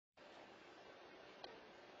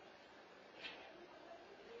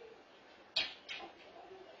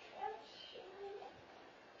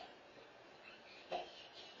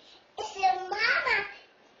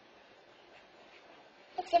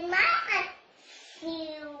Mama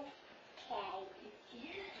suitcase.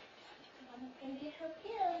 Yes. Mama's going to help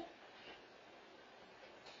you.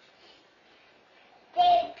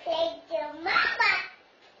 They played the mama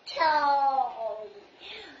toy.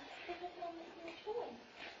 Yeah, let's give Mama some toys.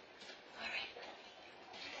 All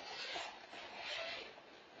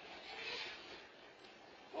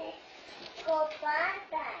right. Go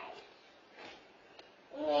bye-bye.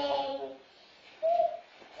 And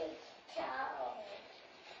it's toy.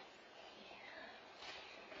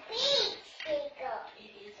 Big circle.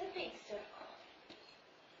 It is a big circle.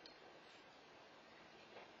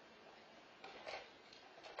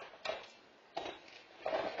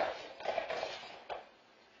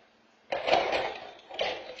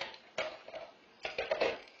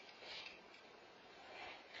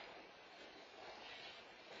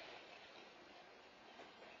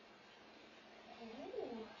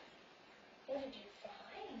 Ooh, what did you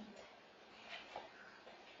find?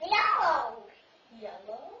 Yellow.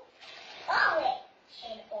 Yellow Orange.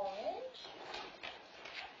 and orange.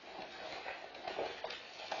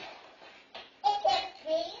 It's a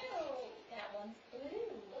blue. That one's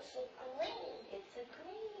blue. It's a green. It's a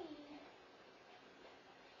green.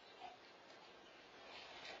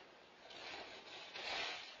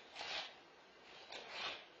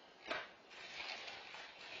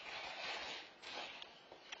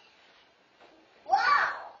 Wow.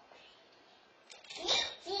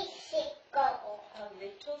 Little circle. A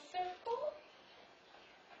little circle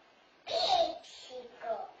Big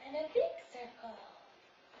circle. and a big circle.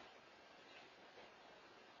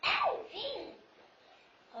 Oh, green.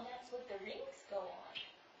 Oh, that's what the rings go on.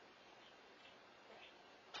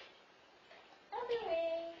 Other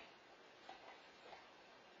way.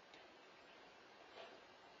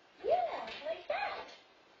 Yeah, like that.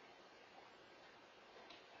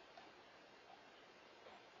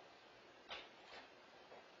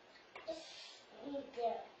 It's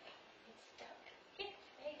there. It's stuck. Here,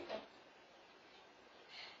 there you go.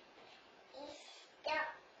 It's stuck.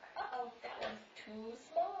 Uh-oh, that one's too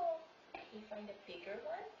small. Can you find a bigger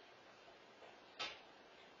one?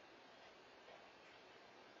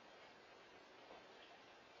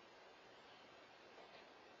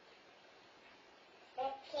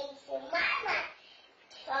 That takes the mama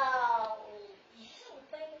toy. Yeah, we're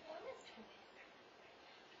playing with Mama's toy.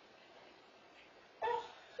 Oh,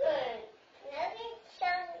 good. Let me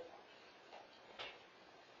show you.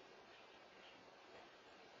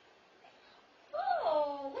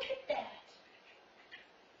 Oh, look at that.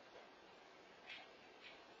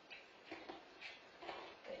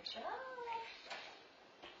 Good job.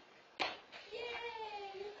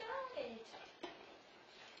 Yay, you got it.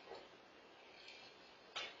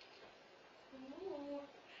 Ooh.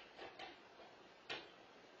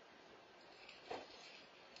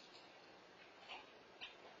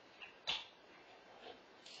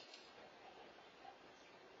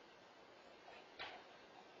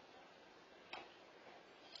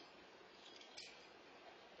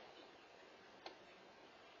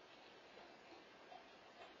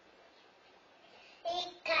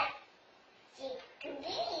 It got the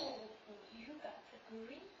green. You got the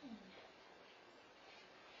green.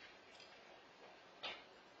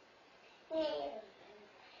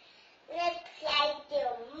 Let's play the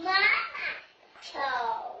mama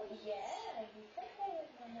toy. Yeah, you can play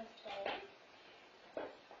with Mama's toy.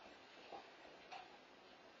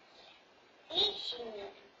 Itchy.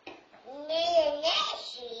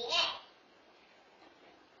 Mayonnaise.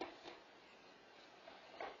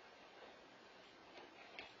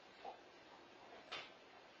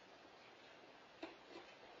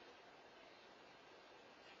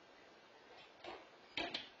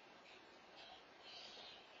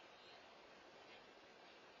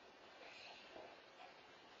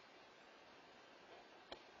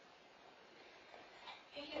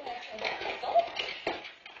 Here you have a pencil.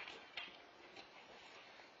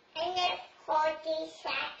 And then 40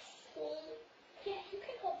 Yeah, you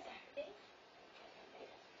can hold that thing.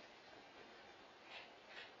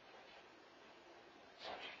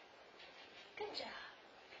 Good job.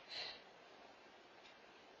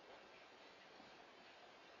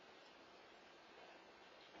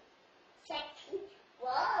 sexy.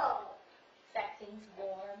 Whoa. Saxing's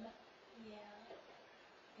warm. Yeah.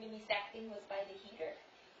 Mini Saxing was by the heater.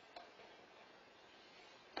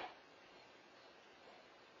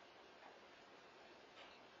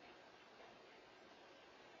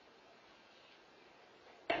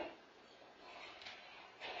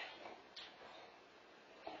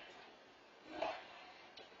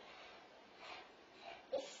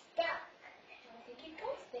 It's stuck. I don't think it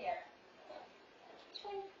goes there.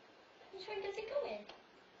 Which one does it go in?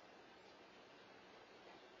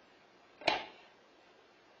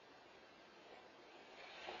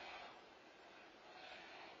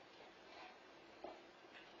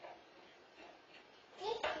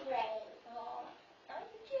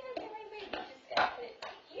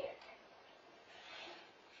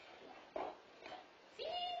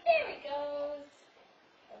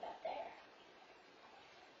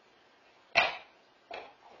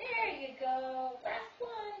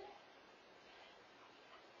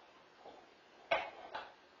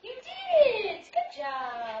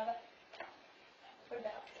 job. What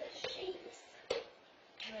about the shapes?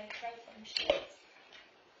 You want to try some shapes?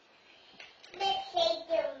 Let's say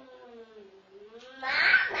the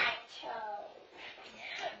mama toe.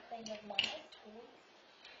 Yeah, I'm playing with Mama's toys.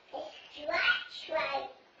 It's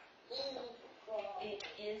triangle. It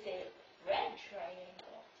is a red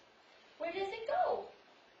triangle. Where does it go?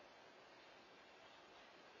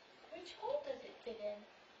 Which hole does it fit in?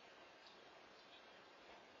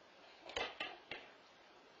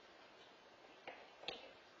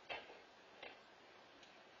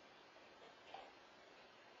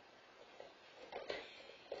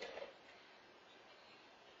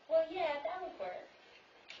 Well, yeah, that would work.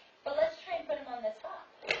 But let's try and put them on the top.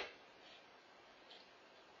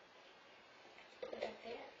 Put it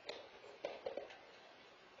there.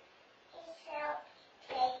 It's help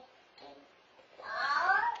taking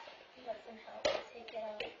off. You got some help to take it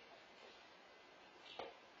off.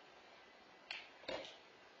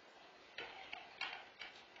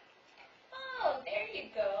 Oh, there you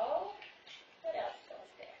go. What else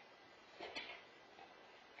goes there?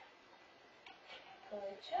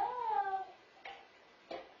 Good job.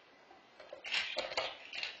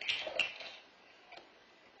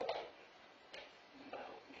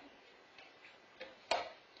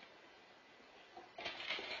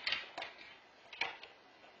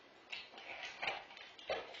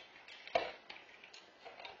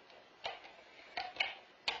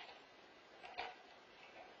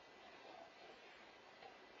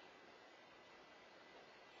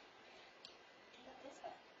 What is this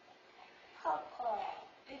one? Purple.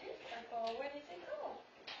 It is purple. Where does it go?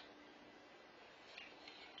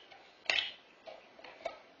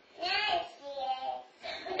 Nice, yes.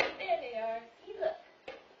 There they are. See, look.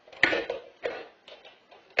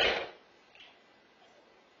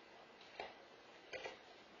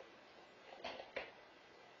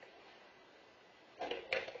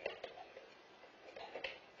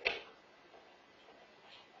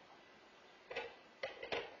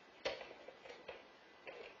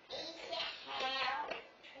 It's a house.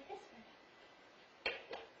 Try this one.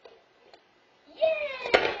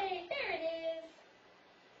 Yay! There it is.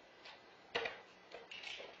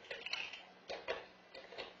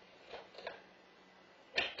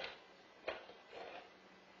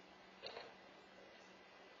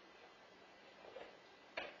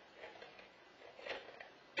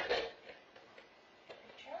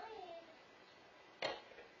 Good trying.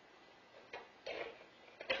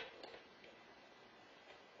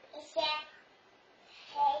 It's a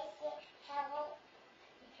house.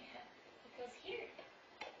 Yeah, it goes here.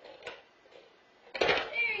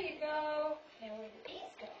 There you go. Now where do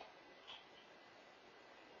these go?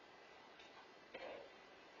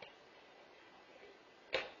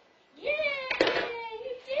 Yay!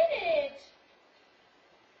 You did it!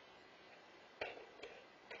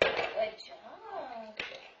 Good job.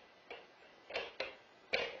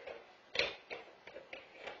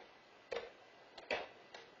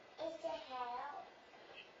 It's a house.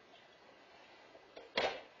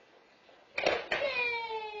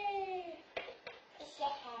 Yay! It's a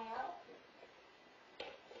house.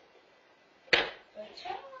 Good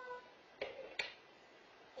job.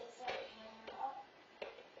 It's a house.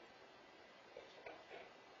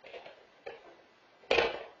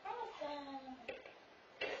 Awesome.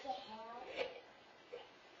 It's a house.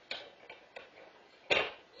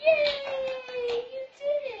 Yay! You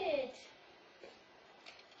did it!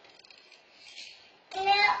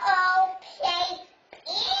 They're all placed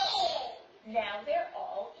in. Now they're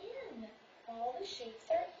all in. All the shapes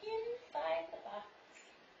are inside the box.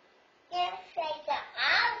 They're like the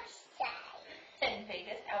outside. And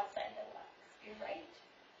Vega's outside the box. You're right.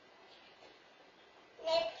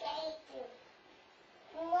 Let's play the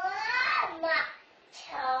mama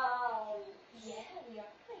toes. Yeah, we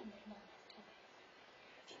are playing with Mama's toys.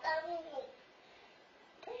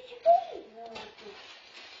 Where's your baby?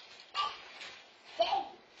 Say,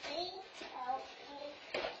 toe.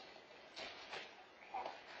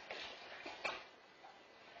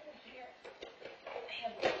 Here. I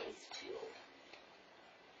have these too.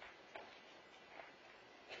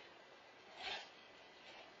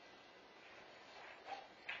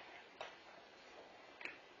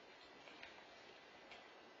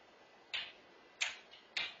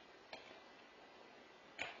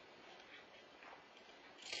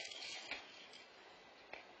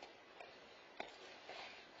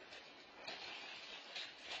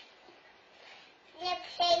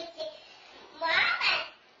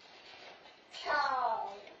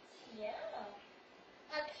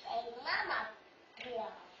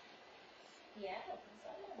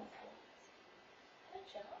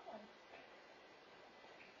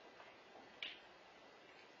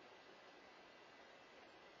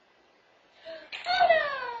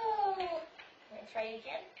 Try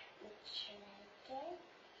again.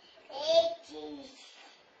 Edges.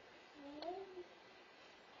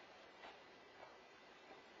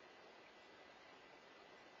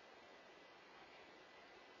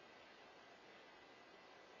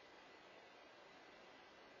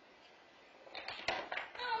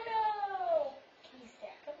 Oh no! Can you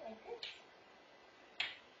stack them like this?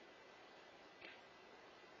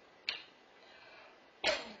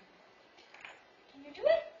 Can you do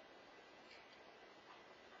it?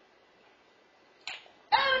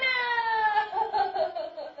 Oh no!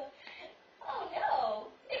 Oh no!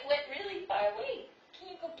 It went really far away. Can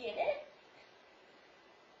you go get it?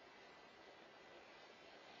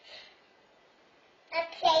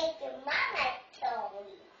 Okay, the mama told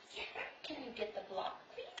me. Can you get the block,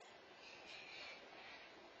 please?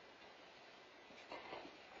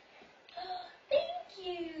 Thank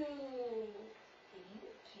you.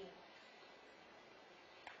 Thank you.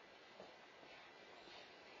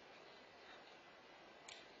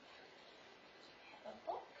 Have a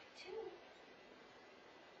book too.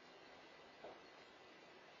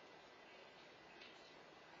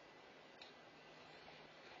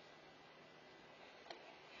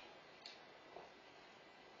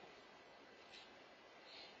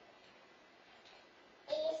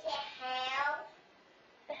 Is it how?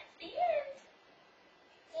 That's the end.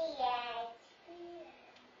 The end.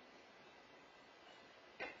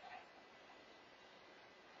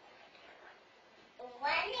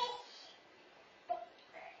 One is book.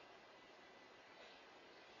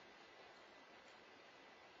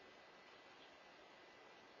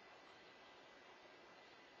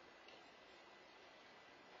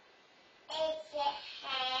 Is it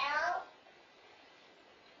how?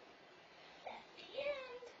 That's the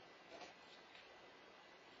end.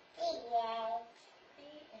 The end.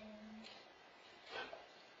 The end.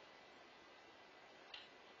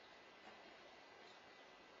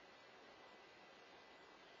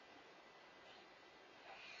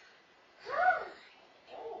 Oh.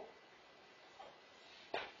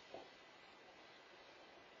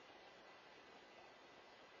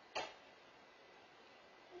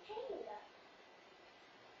 Okay,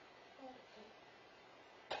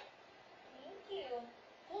 Thank you.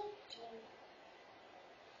 thank you.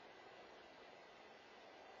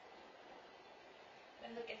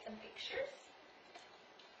 And look at some pictures.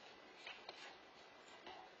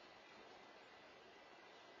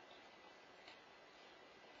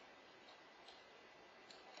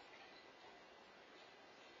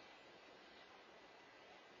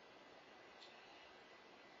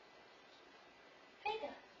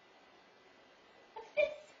 Vega, what's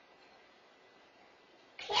this?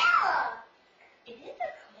 Clock. It is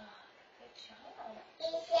a clock. Good job.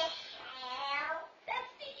 Is it how?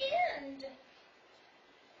 That's the end.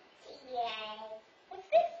 The end. What's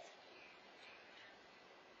this?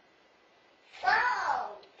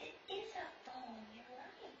 Phone. It is a phone. You're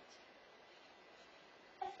right.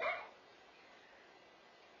 What's that?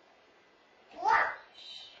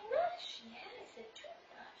 Brush. Brush. Yeah, it's a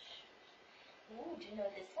toothbrush. Ooh, do you know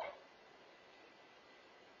this one?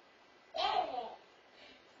 Lemon.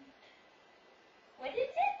 What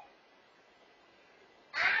is it?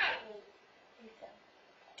 Eye. It's a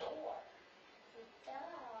door.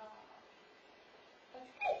 Dog.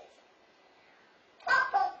 What's this?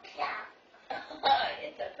 Purple clock.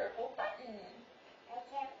 It's a purple button. I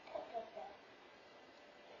can't purple clock.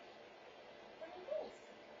 What are those?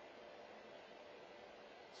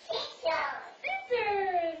 Scissors.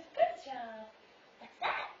 Scissors. Good job. What's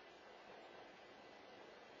that?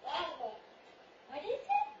 Lemon. What is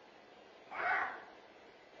it? Dog.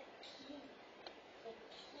 The key. The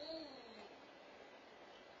key.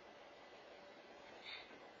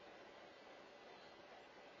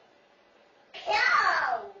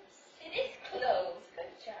 Clothes. It is clothes.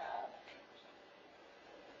 Good job.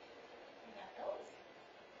 What about those?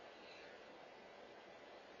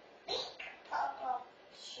 Big purple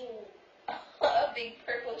shoe. A big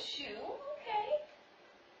purple shoe. Okay.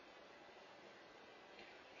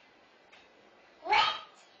 Red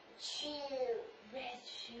shoe. Red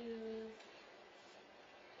shoes.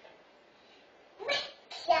 Green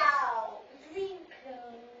clothes. Green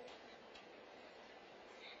clothes.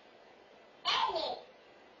 Any.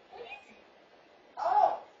 What is it?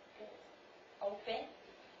 Oh. Open.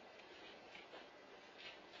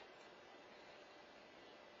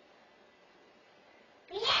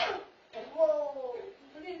 Blue. Blue.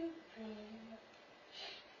 Blue. Green.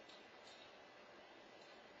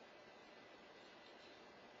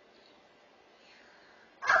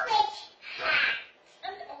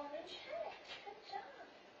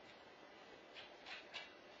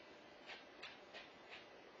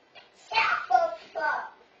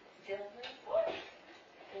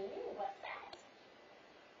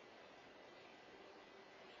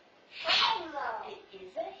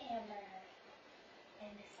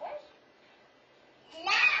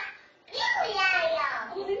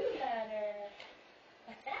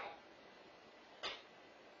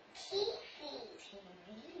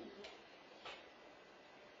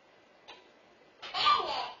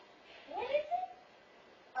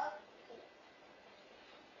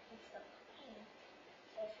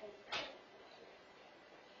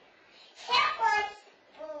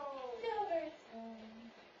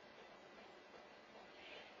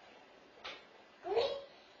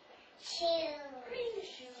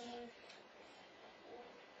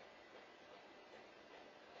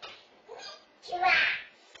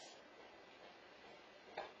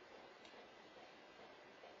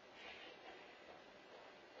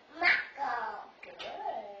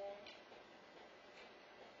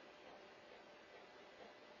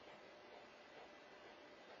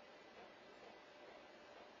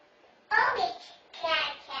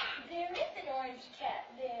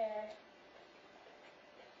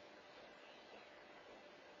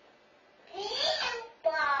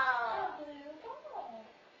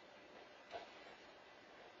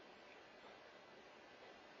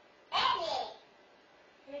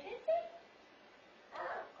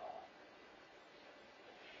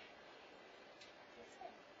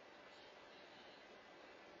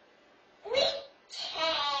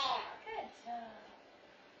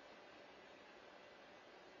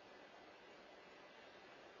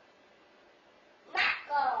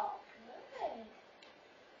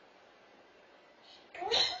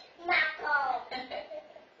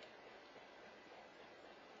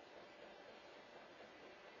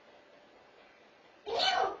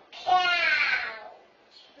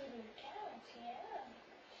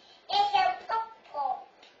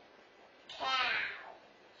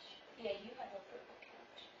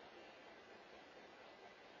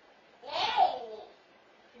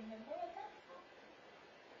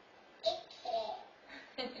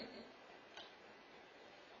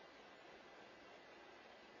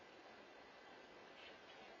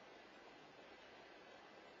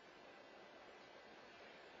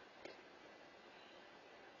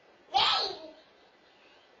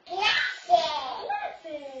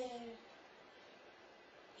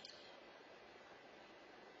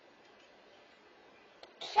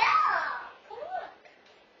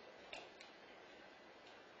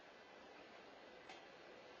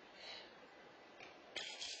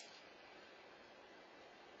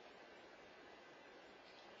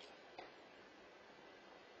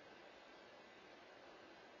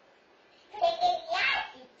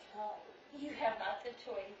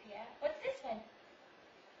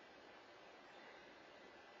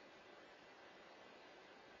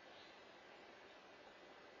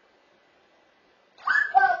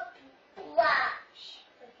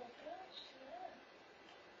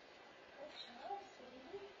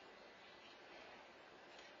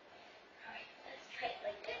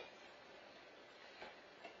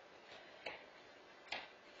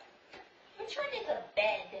 is a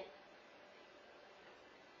bed?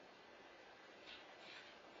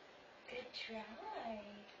 Good try.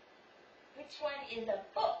 Which one is a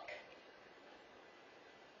book?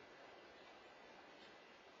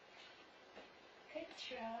 Good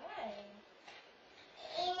try.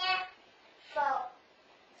 In a book.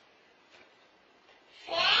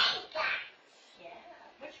 Yeah.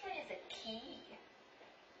 Which one is a key?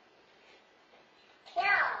 Kill.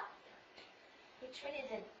 Which one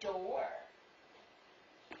is a door?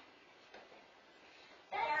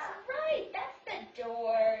 That's right. That's the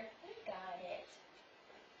door. You got it.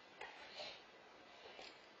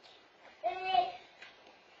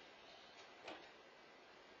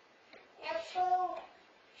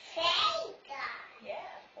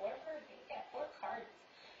 Yeah, four cards.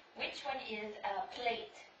 Which one is a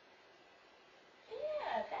plate?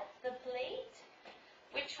 Yeah, that's the plate.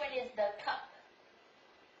 Which one is the cup?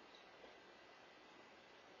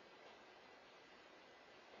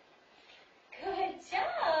 Good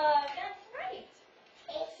job. That's right.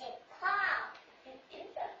 It's a cup. It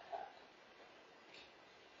is a cup.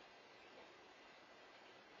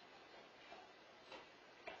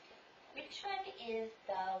 Which one is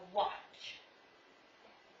the watch?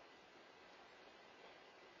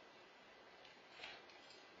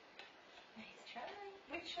 Nice try.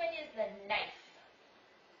 Which one is the knife?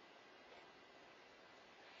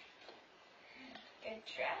 Good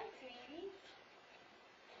try, sweetie.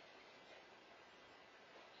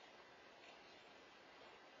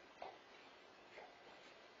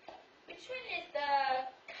 Which one is the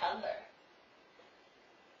color?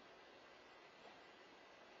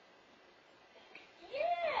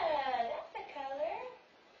 Yeah, that's the color.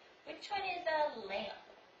 Which one is the lamp?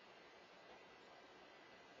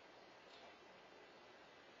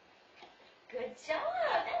 Good job.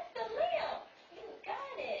 That's the lamp. You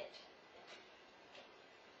got it.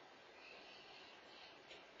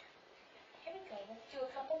 Here we go. Let's do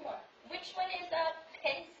a couple more. Which one is a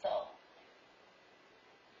pencil?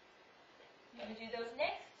 You want to do those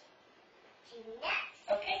next?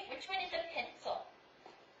 Okay. Which one is a pencil?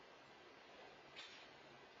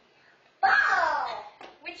 Ball.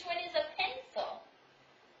 Which one is a pencil?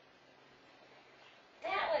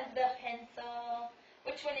 That one's the pencil.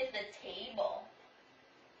 Which one is the table?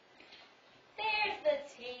 There's the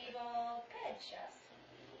table. Good job,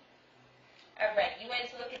 sweetie. All right, you want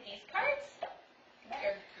to look at these cards? These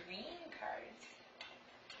are green cards.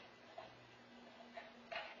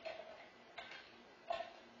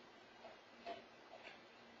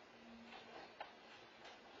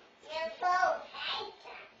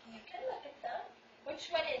 You can look at them. Which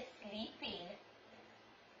one is sleeping?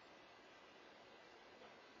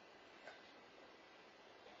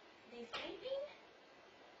 Are they sleeping?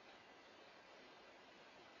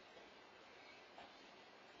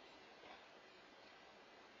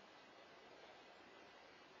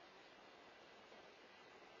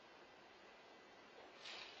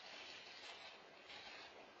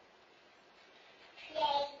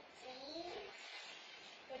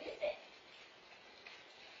 What is it?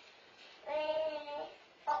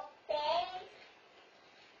 Okay,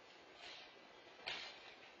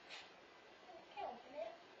 open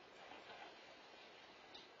it.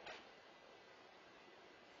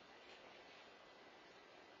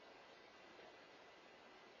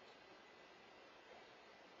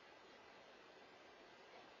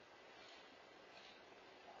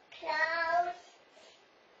 Close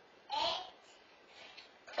it.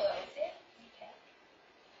 Close it. Okay.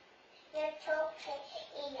 You took it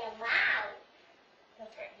in your mouth.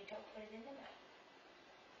 That's right. You don't put it in the mouth.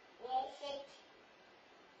 Yes, it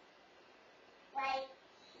right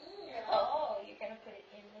here. Oh, you're going to put it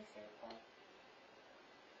in the circle.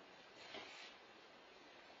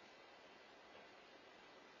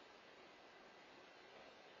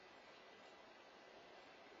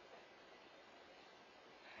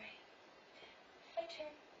 All right. My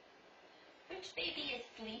turn. Which baby is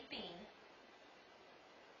sleeping?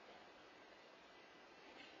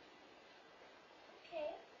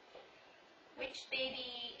 Okay. Which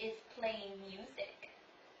baby is playing music?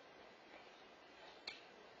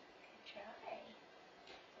 Good try.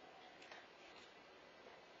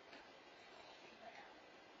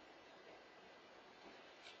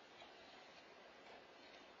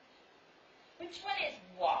 Which one is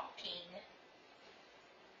walking?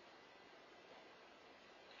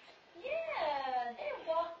 Yeah, they're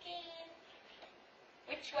walking.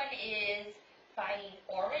 Which one is buying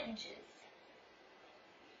oranges?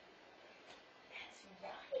 That's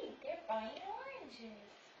right, they're buying oranges.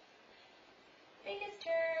 Biggest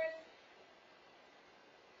turn.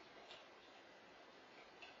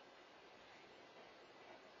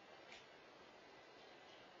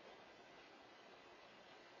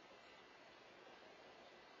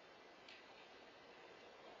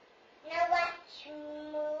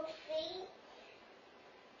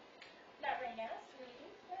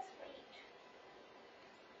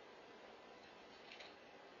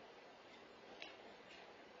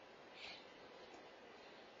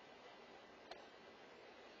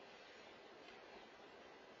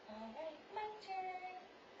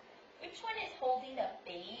 Which one is holding a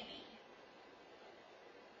baby?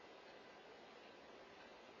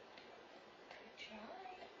 Good try.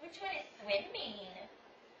 Which one is swimming?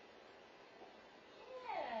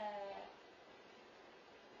 Yeah.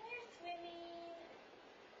 They're swimming.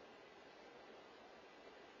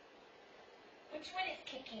 Which one is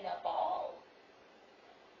kicking a ball?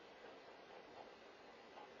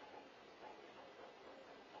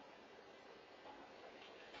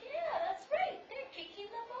 Yeah, that's right. They're kicking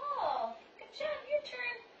the ball. Good job. Your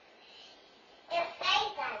turn. It's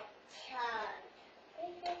Ava's turn.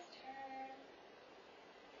 Ava's turn.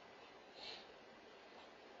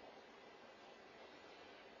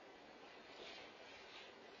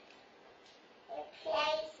 It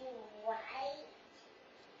plays white.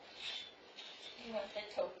 You want the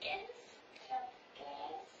tokens?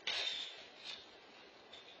 Okay.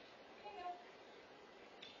 Here you go.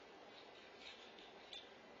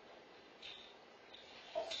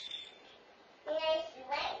 There's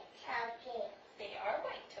white tokens. They are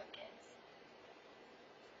white tokens.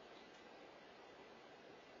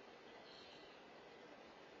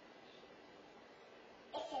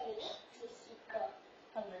 It's a little circle.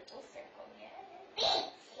 A little circle, yeah.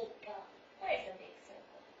 Big circle. Where's a big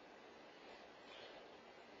circle?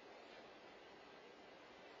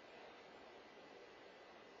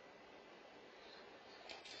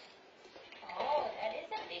 Oh, that is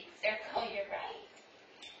a big circle. You're right.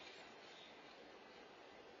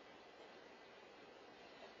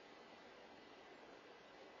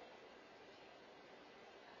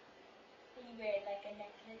 You wear it like a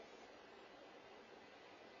necklace.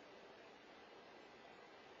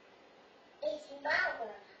 It's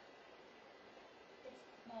Mama. It's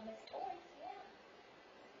Mama's toys, yeah.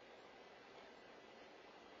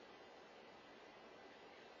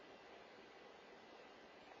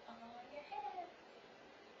 On your head.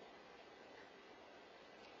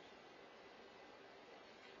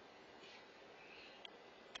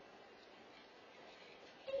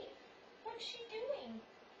 Hey, what's she doing?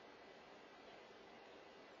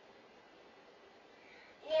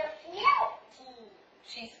 They're floating.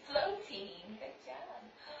 She's floating. Good job.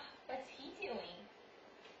 What's he doing?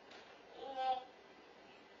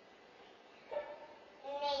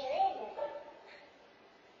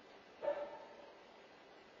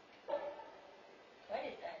 What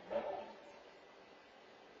is that noise?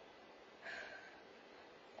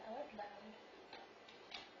 That was loud.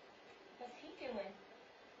 What's he doing?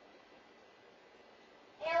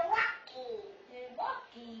 They're walking. They're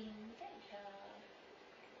walking. Good job.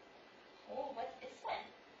 Oh, what's this one?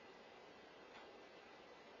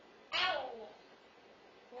 And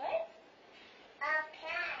What?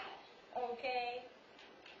 okay. Okay.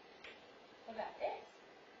 What about this?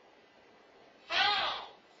 Hey.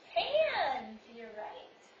 Hands. You're right.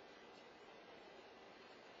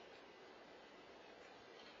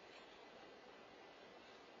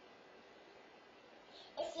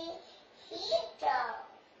 It's a heater.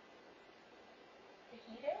 The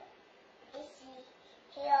heater? It's a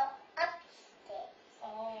heater upstairs.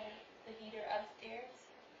 Oh, the heater upstairs.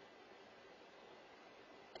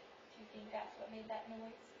 Do you think that's what made that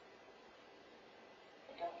noise?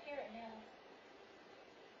 I don't hear it now.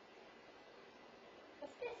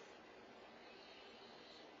 What's this?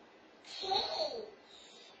 Cheese.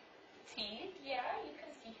 Teeth? Yeah, you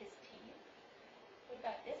can see his teeth. What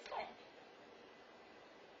about this one?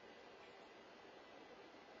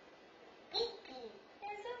 Baby.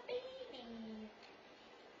 There's a baby.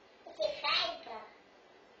 It's a tiger.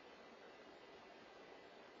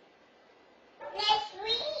 They're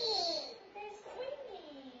swinging. They're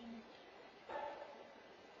swinging.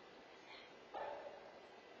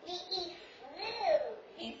 They eat fruit.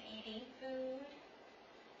 He's eating food.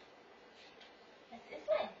 What's this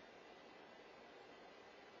one?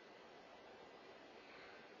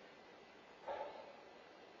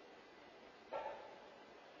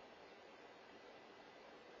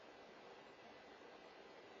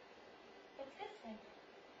 What's this one?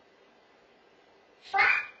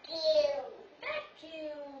 Vacuum.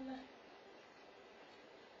 Vacuum.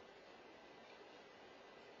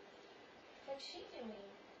 What's she doing?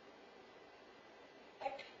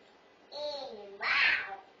 In your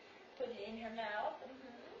mouth. Put it in her mouth.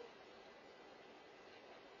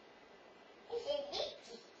 It's a big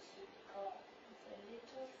circle. It's a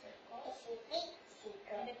little circle. It's a big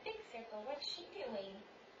circle. And a big circle. What's she doing?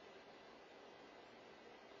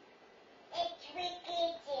 It's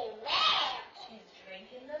drinking the milk. She's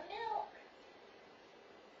drinking the milk.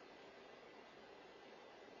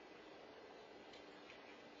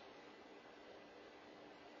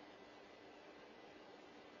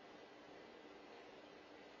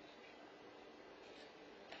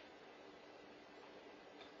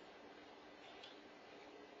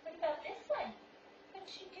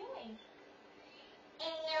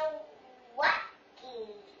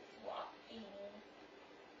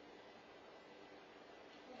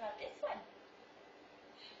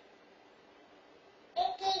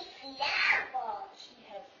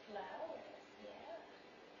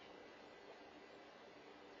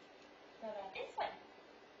 What about this one?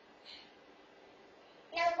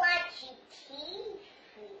 Now watching TV.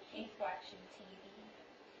 He's watching TV.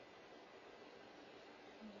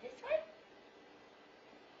 This one?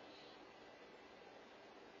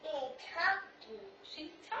 And talking.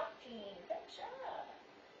 She's talking. Good job.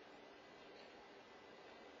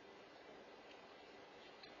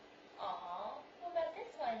 Aw, what about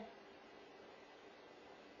this one?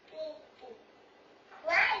 Baby.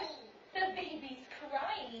 Crying. The baby's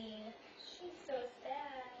crying. She's so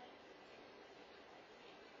sad.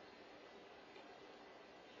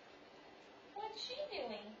 What's she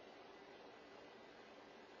doing?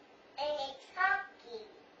 And it's talking.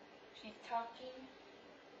 She's talking.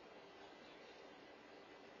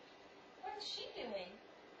 What's she doing?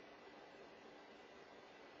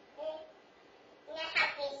 And I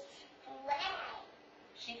have a spray.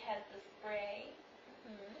 She has the spray.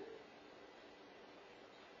 Mm-hmm.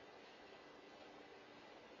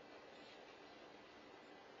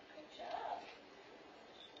 Good job.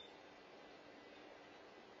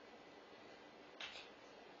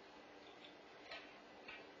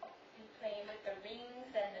 You playing with the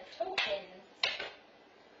rings and the tokens.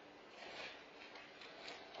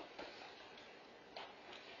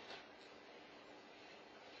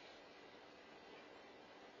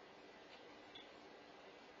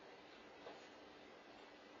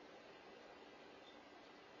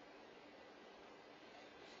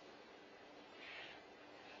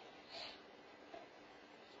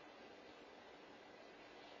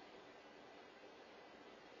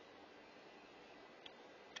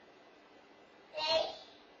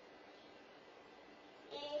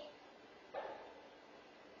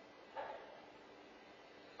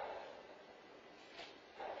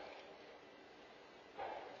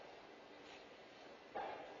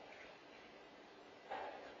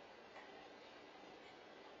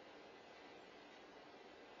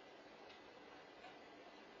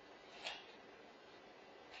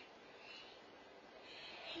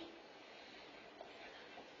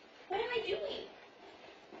 What am I doing?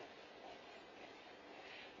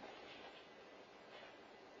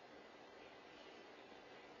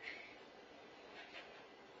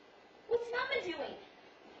 What's Mama doing?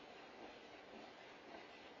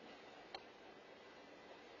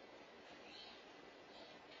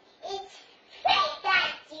 It's Vega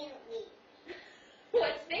doing.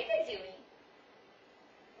 What's Vega doing?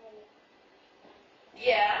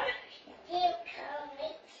 Yeah? You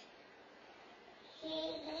coming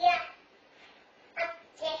here up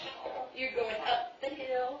the hill. You're going up the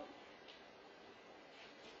hill,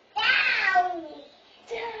 Down.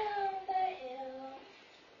 down the hill.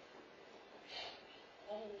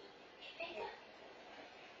 Vega,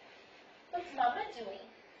 what's Mama doing?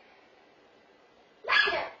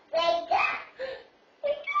 Mama, Vega.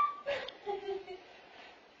 Wake up!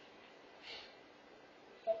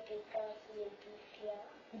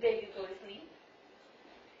 Vega, go to sleep.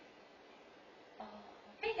 Oh,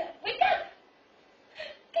 Vega, wake up!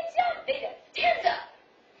 Good job, Vega. Stand up.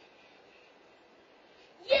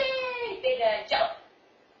 Yay, Vega, jump.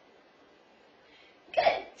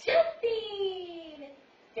 Good jumping.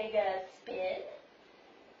 Vega, spin.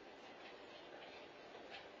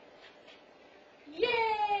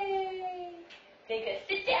 Yay. Vega,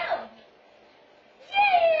 sit down.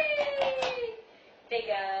 Yay.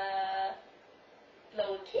 Vega,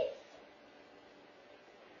 blow a kiss.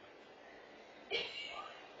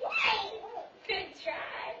 Good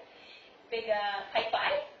try. Vega, high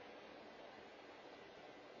five.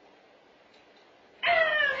 Ah,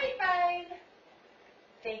 high five.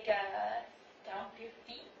 Vega, stomp your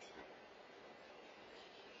feet.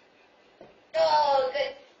 Oh,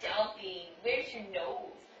 good stomping. Where's your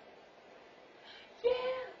nose? Yeah.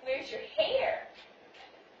 Where's your hair?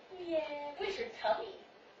 Yeah. Where's your tummy?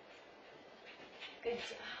 Good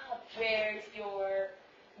job. Where's your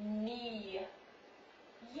knee?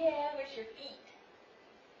 Yeah. Where's your feet?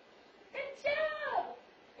 Good job.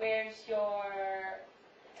 Where's your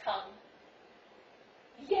tongue?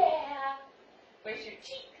 Yeah. Where's your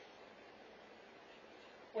cheeks?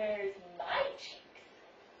 Where's my cheeks?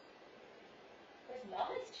 Where's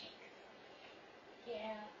Mama's cheeks?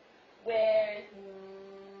 Yeah. Where's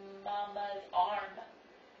Mama's arm?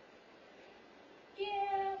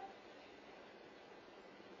 Yeah.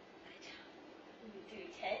 Good job. You do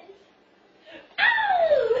tens.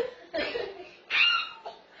 Ow!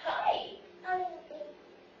 Hi.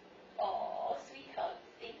 Oh, sweet hug.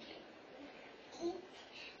 Thank you.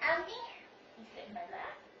 You sit in my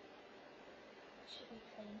lap. Should we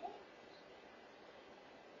play next?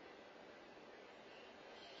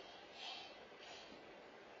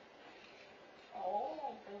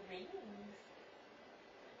 Oh, the rings.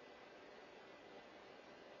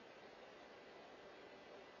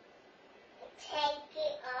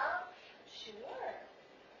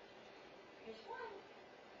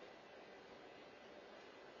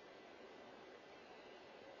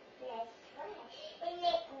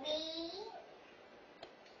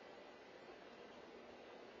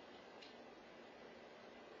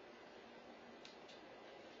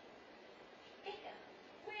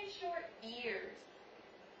 your ears?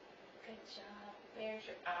 Good job. Where's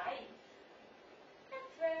your eyes?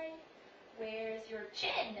 That's right. Where's your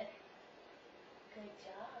chin? Good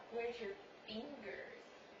job. Where's your fingers?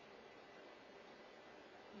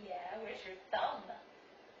 Yeah, where's your thumb?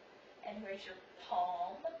 And where's your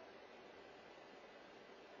palm?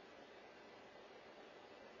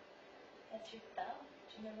 That's your thumb.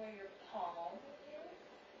 Do you know where your palm is?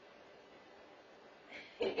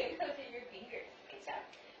 Those are your fingers. Good job.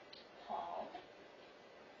 Palm.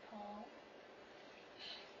 Palm.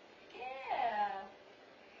 Yeah.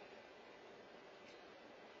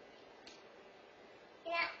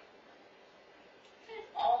 Yeah. That's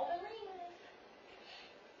all the rings.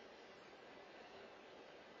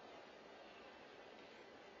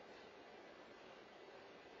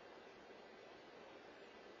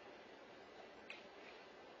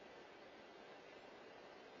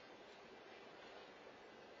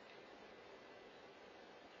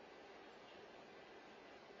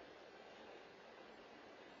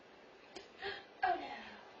 Oh no.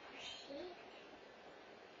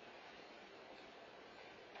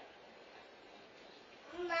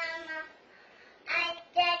 Mama, I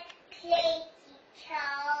just played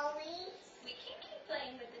Charlie. We can keep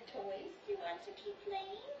playing with the toys. Do you want to keep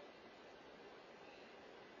playing?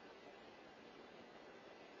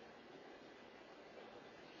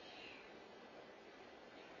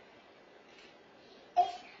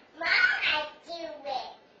 It's Mama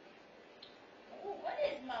doing. Oh, what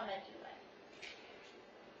is Mama doing?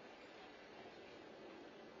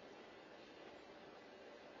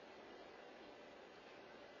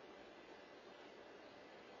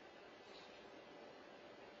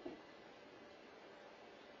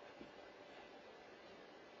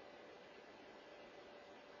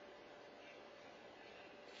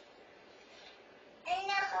 And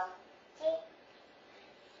now, the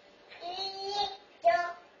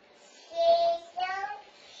little scissors.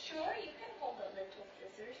 Sure, you can hold the little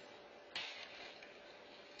scissors.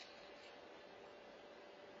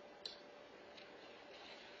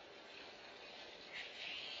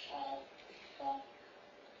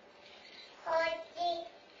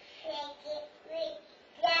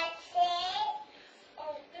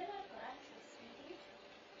 Oh, they're not glasses, sweetie.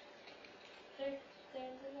 They're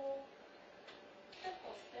little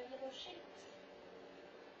circles. They're little shapes.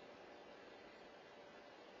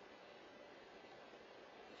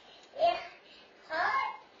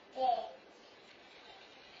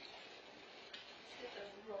 This is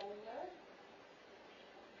a roller.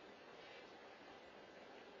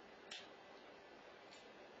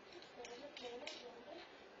 Roll it, roll it, roll it.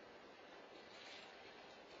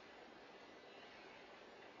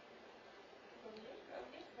 Roll it, roll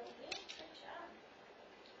it, roll it. Good job.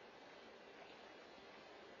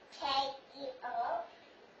 Take it off.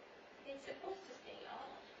 It's supposed to stay on.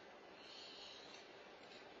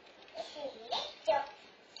 It's a little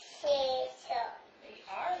scissor. They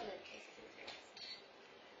are little scissors.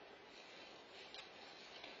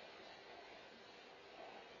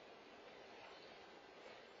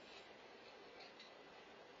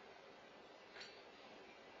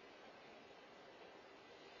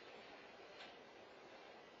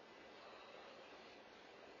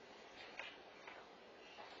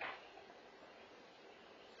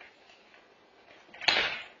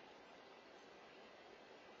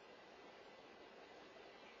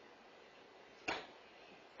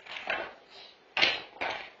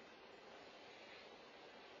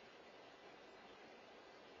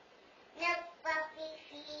 Now, Puppy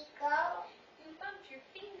Figo. You bumped your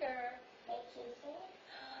finger. Make it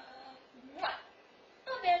Mwah.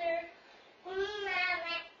 Oh, better.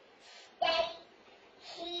 Mama, stay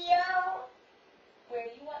here. Where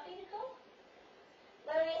do you want me to go?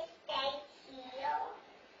 Mama, stay here.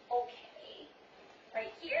 Okay.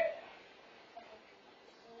 Right here?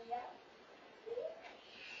 Here.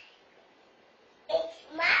 It's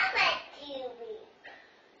Mama doing.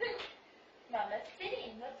 Mama's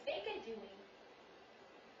sitting. What's Vega doing?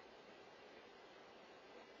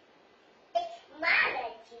 It's Mama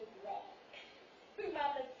doing.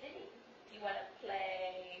 Mama's sitting. Do you want to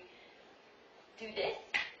play? Do this?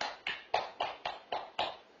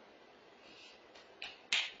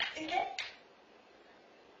 Do this?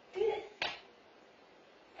 Do this?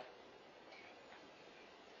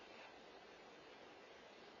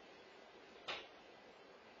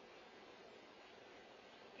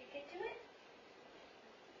 You can do it?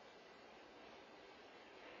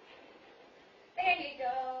 There you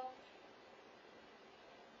go.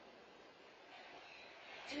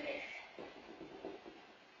 Do this.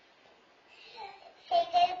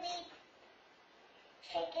 Take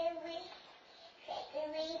a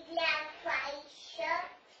wee black white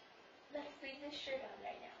shirt. shirt on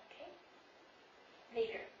right now, okay?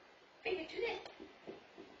 Later. Baby, do this.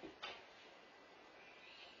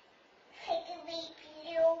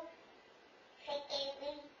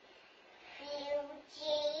 Blue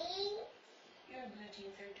jeans. Your blue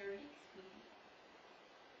jeans are dirty, sweetie.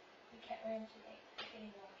 You can't wear them today. They're getting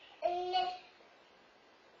washed.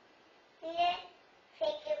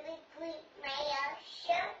 Green my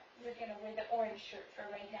shirt. We're gonna wear the orange shirt for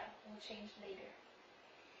right now. We'll change later.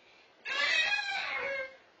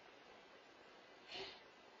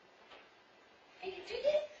 Baby, do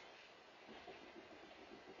this.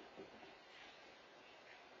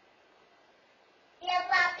 No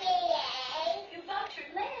puppy leg. You bumped your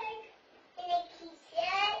leg. And a kiss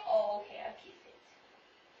it. Oh, okay, I'll kiss it.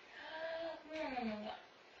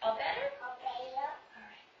 All better? Okay, yeah.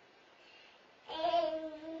 Alright.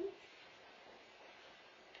 And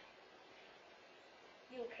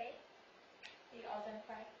You okay? You all gonna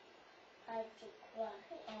cry? I took one.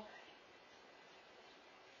 Okay.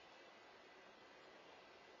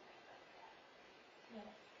 You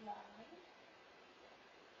wanna slide?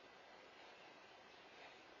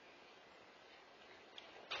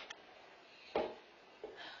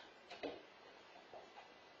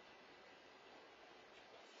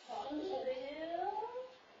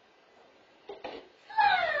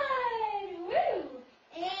 Slide! Woo!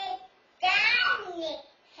 And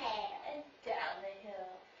down the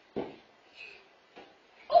hill.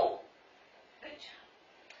 Oh! Good job.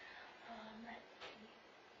 Let's see.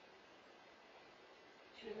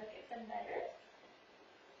 Should we look at some letters?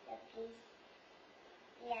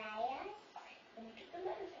 Lion. Okay, let me get the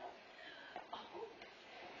letters out. Oh.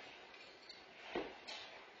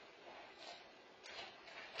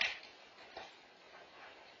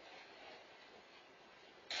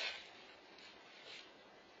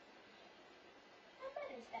 What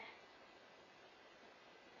letter is that?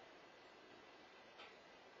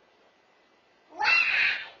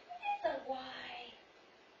 It's a Y.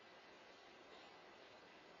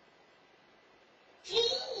 G.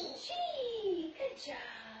 G. Good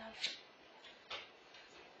job.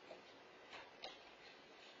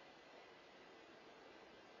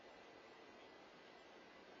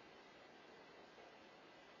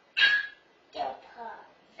 Double.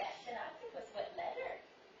 That's an octopus. What letter?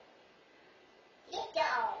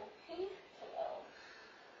 Little. O.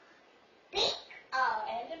 Big O.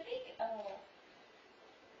 And a big O.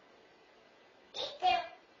 Little.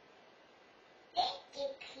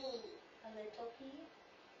 Little P. A little P.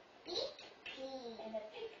 Big P. And a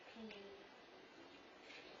big P.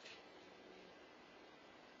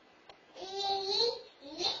 Little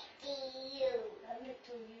U. A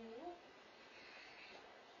little U.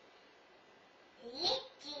 Little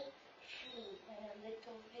V. And a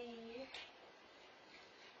little V.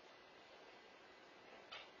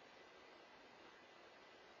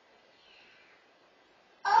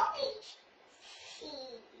 Orange C.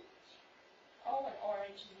 Oh, an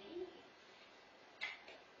orange Z.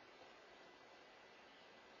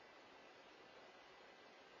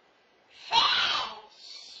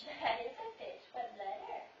 Fish. That is a fish. What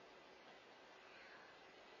letter?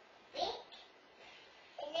 Big.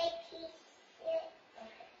 And a piece.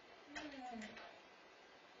 Okay.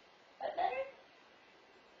 What letter?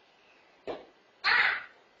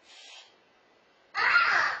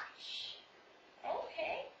 Osh.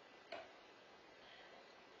 Okay.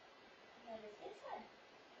 What is this one?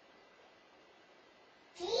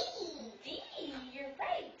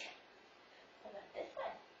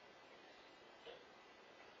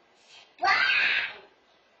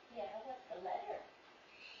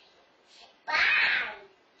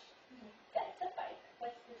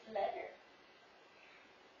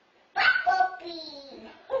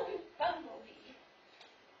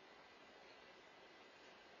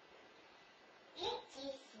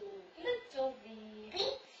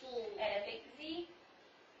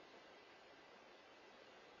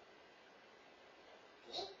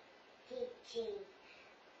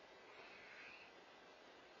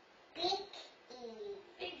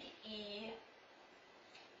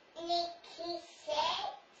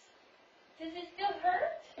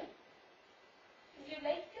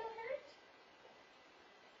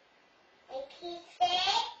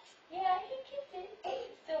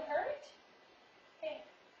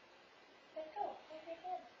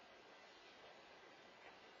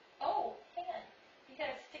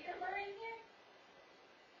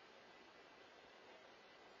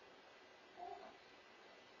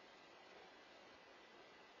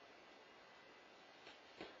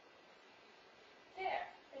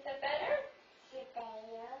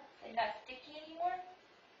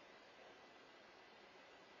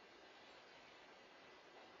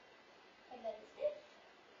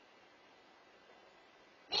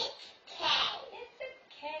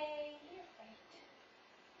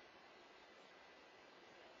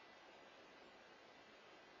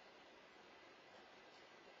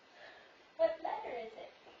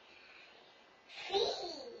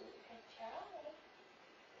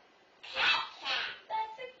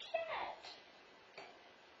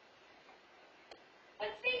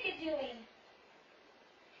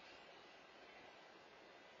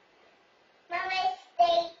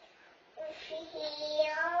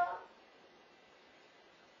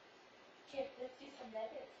 some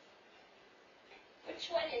letters. Which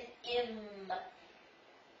one is M?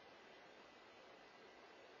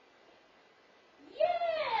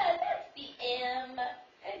 Yeah, that's the M.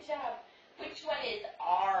 Good job. Which one is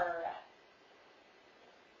R?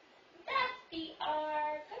 That's the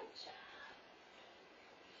R. Good job.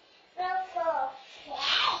 Local.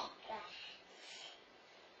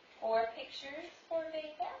 4 pictures for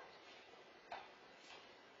Vega.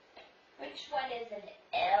 Which one is an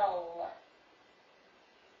L?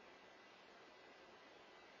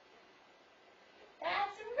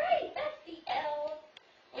 That's right, that's the L.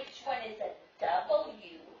 Which one is a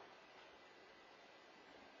W?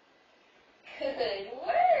 Good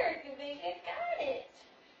work, Vega got it.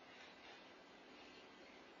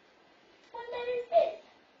 What letter is this?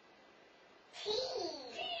 T.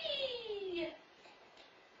 T.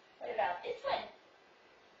 What about this one?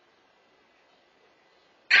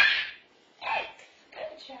 X.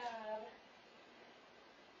 Good job.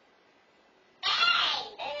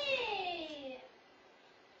 A.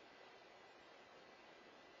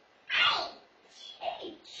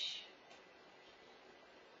 H.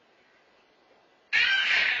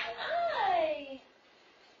 I.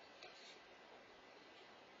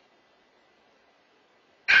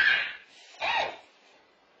 S.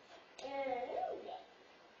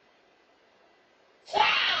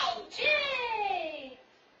 J.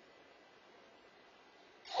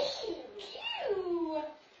 Q.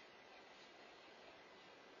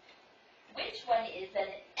 Which one is an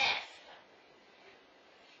F?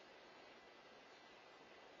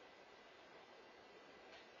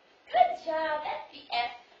 Good job, that's the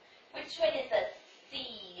F. Which one is a C?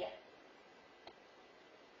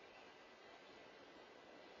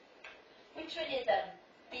 Which one is a